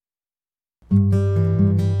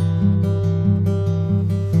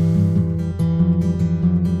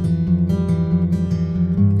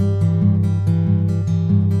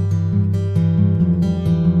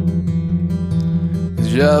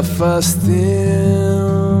Já faz tempo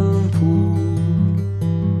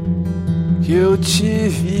que eu te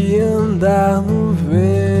vi andar no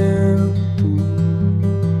vento,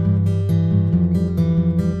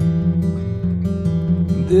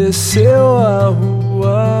 desceu a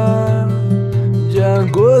rua de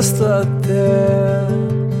agosto até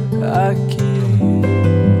aqui.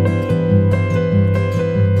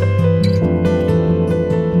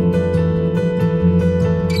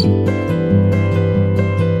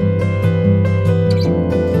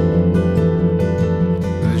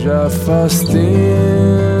 Já faz tempo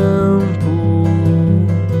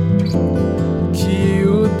que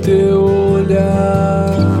o teu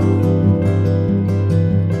olhar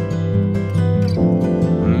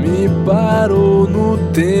me parou no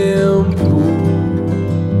tempo.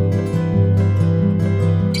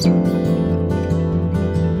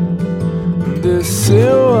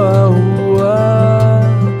 Desceu a rua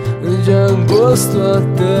de agosto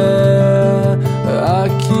até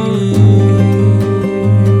aqui.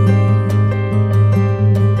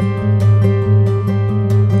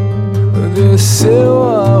 Desceu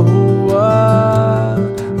a rua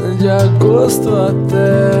de agosto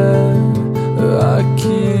até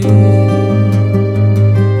aqui.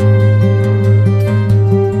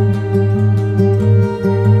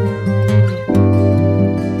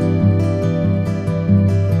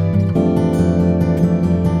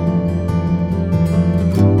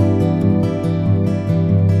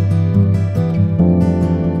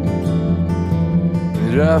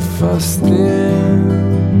 Já faz tempo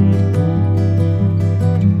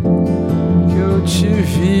te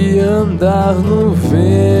vi andar no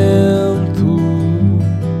vento,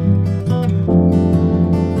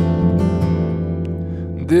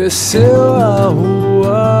 desceu a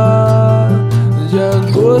rua de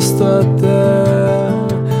agosto até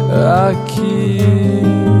aqui.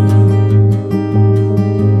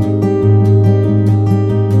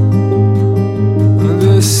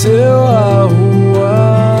 Desceu a rua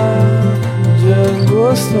de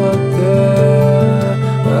agosto até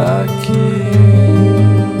aqui.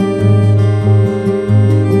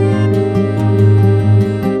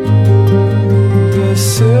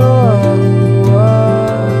 Desceu a rua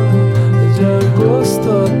de agosto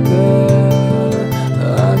até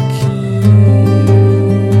aqui.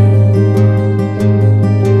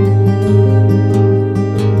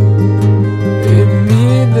 E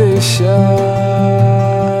me deixar,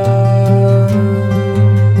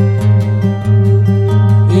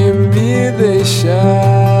 e me deixar,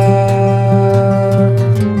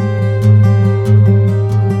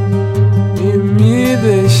 e me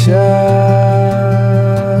deixar.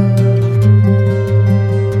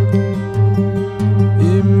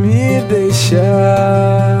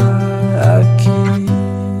 Deixar